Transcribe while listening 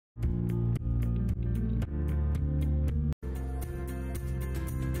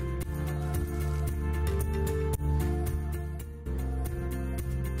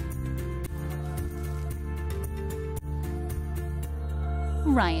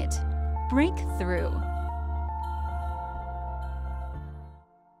Riot. Breakthrough.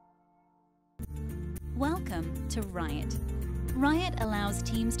 Welcome to Riot. Riot allows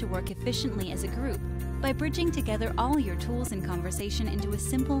teams to work efficiently as a group by bridging together all your tools and conversation into a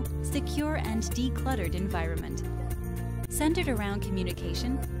simple, secure, and decluttered environment. Centered around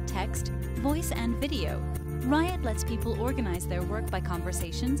communication, text, voice, and video, Riot lets people organize their work by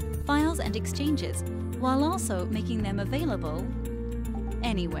conversations, files, and exchanges, while also making them available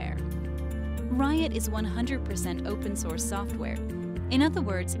anywhere. Riot is 100% open source software. In other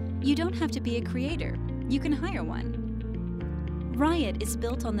words, you don't have to be a creator, you can hire one. Riot is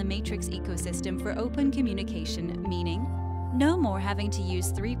built on the Matrix ecosystem for open communication, meaning no more having to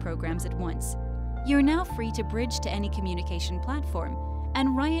use 3 programs at once. You're now free to bridge to any communication platform,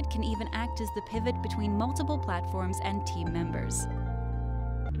 and Riot can even act as the pivot between multiple platforms and team members.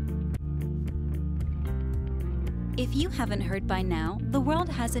 If you haven't heard by now, the world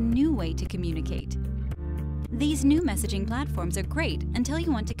has a new way to communicate. These new messaging platforms are great until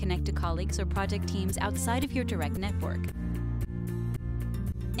you want to connect to colleagues or project teams outside of your direct network.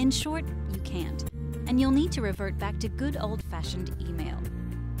 In short, you can't, and you'll need to revert back to good old-fashioned email.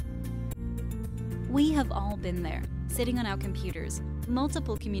 We have all been there, sitting on our computers,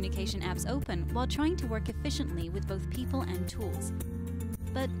 multiple communication apps open while trying to work efficiently with both people and tools.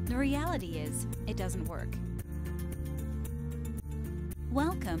 But the reality is, it doesn't work.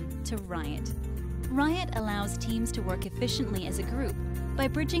 Welcome to Riot. Riot allows teams to work efficiently as a group by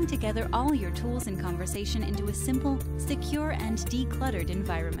bridging together all your tools and conversation into a simple, secure, and decluttered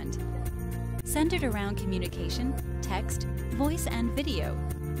environment. Centered around communication, text, voice, and video,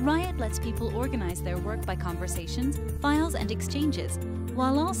 Riot lets people organize their work by conversations, files, and exchanges,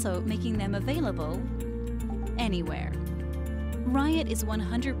 while also making them available anywhere. Riot is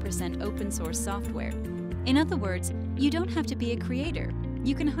 100% open source software. In other words, you don't have to be a creator,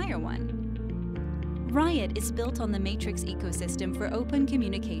 you can hire one. Riot is built on the Matrix ecosystem for open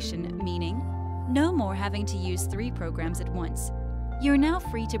communication, meaning no more having to use 3 programs at once. You're now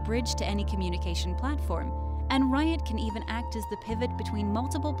free to bridge to any communication platform, and Riot can even act as the pivot between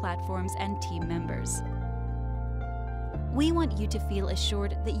multiple platforms and team members. We want you to feel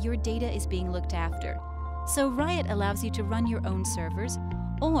assured that your data is being looked after, so Riot allows you to run your own servers,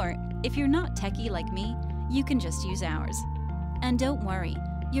 or if you're not techie like me, you can just use ours. And don't worry,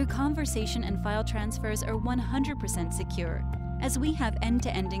 your conversation and file transfers are 100% secure, as we have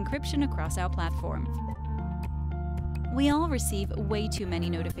end-to-end encryption across our platform. We all receive way too many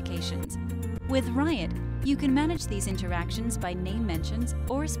notifications. With Riot, you can manage these interactions by name mentions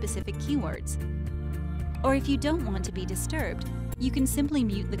or specific keywords. Or if you don't want to be disturbed, you can simply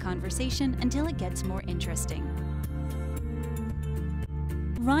mute the conversation until it gets more interesting.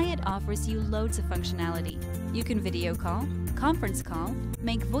 Riot offers you loads of functionality. You can video call, conference call,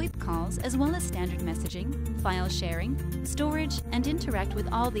 make VoIP calls, as well as standard messaging, file sharing, storage, and interact with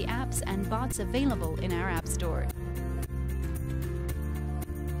all the apps and bots available in our App Store.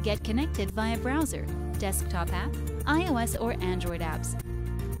 Get connected via browser, desktop app, iOS or Android apps.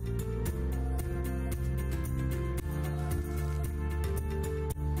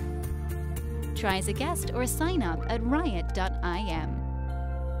 Try as a guest or sign up at Riot.im.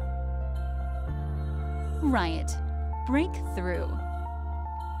 Riot. Breakthrough.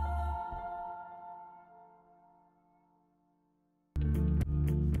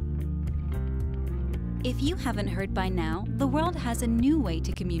 If you haven't heard by now, the world has a new way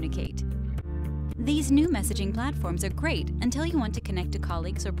to communicate. These new messaging platforms are great until you want to connect to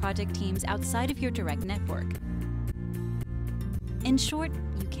colleagues or project teams outside of your direct network. In short,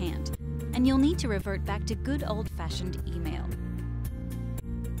 you can't, and you'll need to revert back to good old-fashioned email.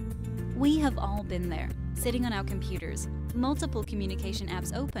 We have all been there, sitting on our computers, multiple communication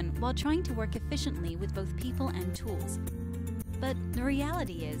apps open while trying to work efficiently with both people and tools. But the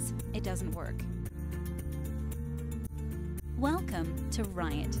reality is, it doesn't work. Welcome to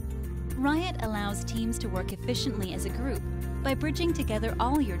Riot. Riot allows teams to work efficiently as a group by bridging together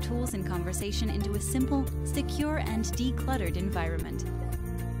all your tools and conversation into a simple, secure, and decluttered environment.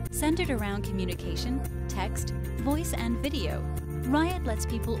 Centered around communication, text, voice, and video, Riot lets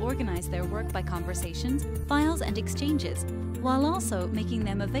people organize their work by conversations, files, and exchanges, while also making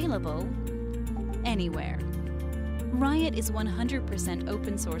them available anywhere. Riot is 100%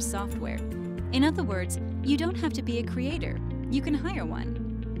 open source software. In other words, you don't have to be a creator, you can hire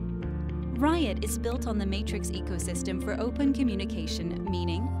one. Riot is built on the Matrix ecosystem for open communication,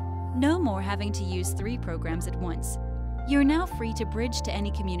 meaning no more having to use 3 programs at once. You're now free to bridge to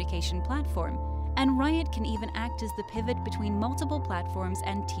any communication platform, and Riot can even act as the pivot between multiple platforms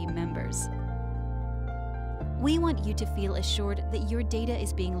and team members. We want you to feel assured that your data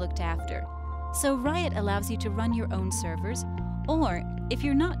is being looked after. So Riot allows you to run your own servers, or if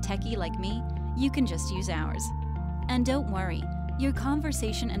you're not techie like me, you can just use ours. And don't worry, your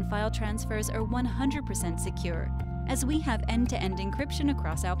conversation and file transfers are 100% secure, as we have end-to-end encryption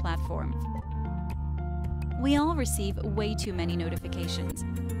across our platform. We all receive way too many notifications.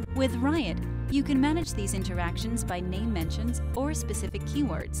 With Riot, you can manage these interactions by name mentions or specific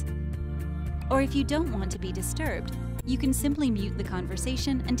keywords. Or if you don't want to be disturbed, you can simply mute the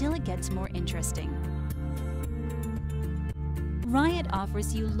conversation until it gets more interesting. Riot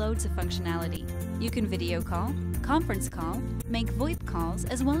offers you loads of functionality. You can video call, conference call, make VoIP calls,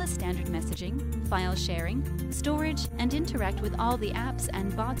 as well as standard messaging, file sharing, storage, and interact with all the apps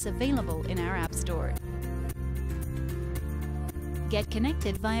and bots available in our App Store. Get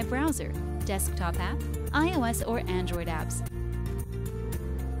connected via browser, desktop app, iOS or Android apps.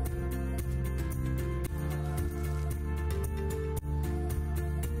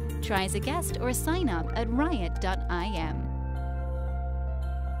 Try as a guest or sign up at Riot.im.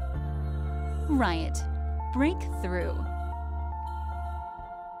 Riot. Break through.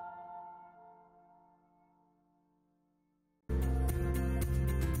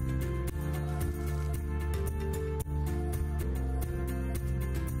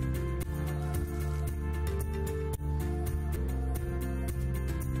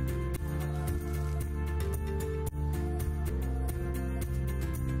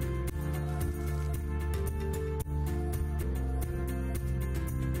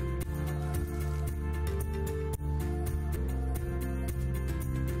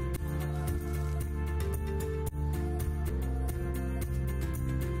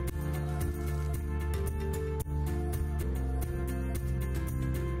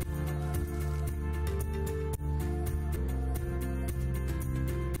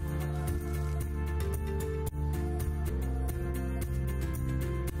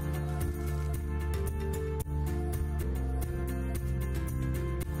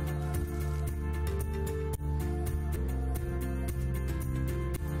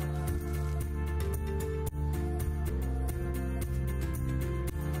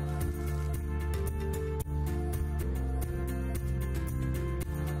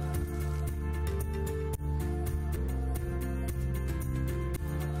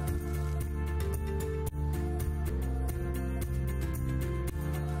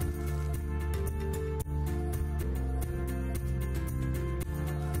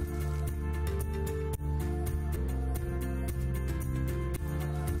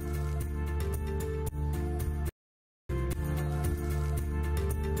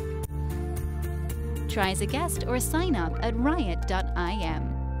 Try as a guest or sign up at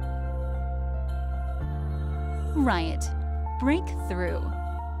Riot.im. Riot. Break through.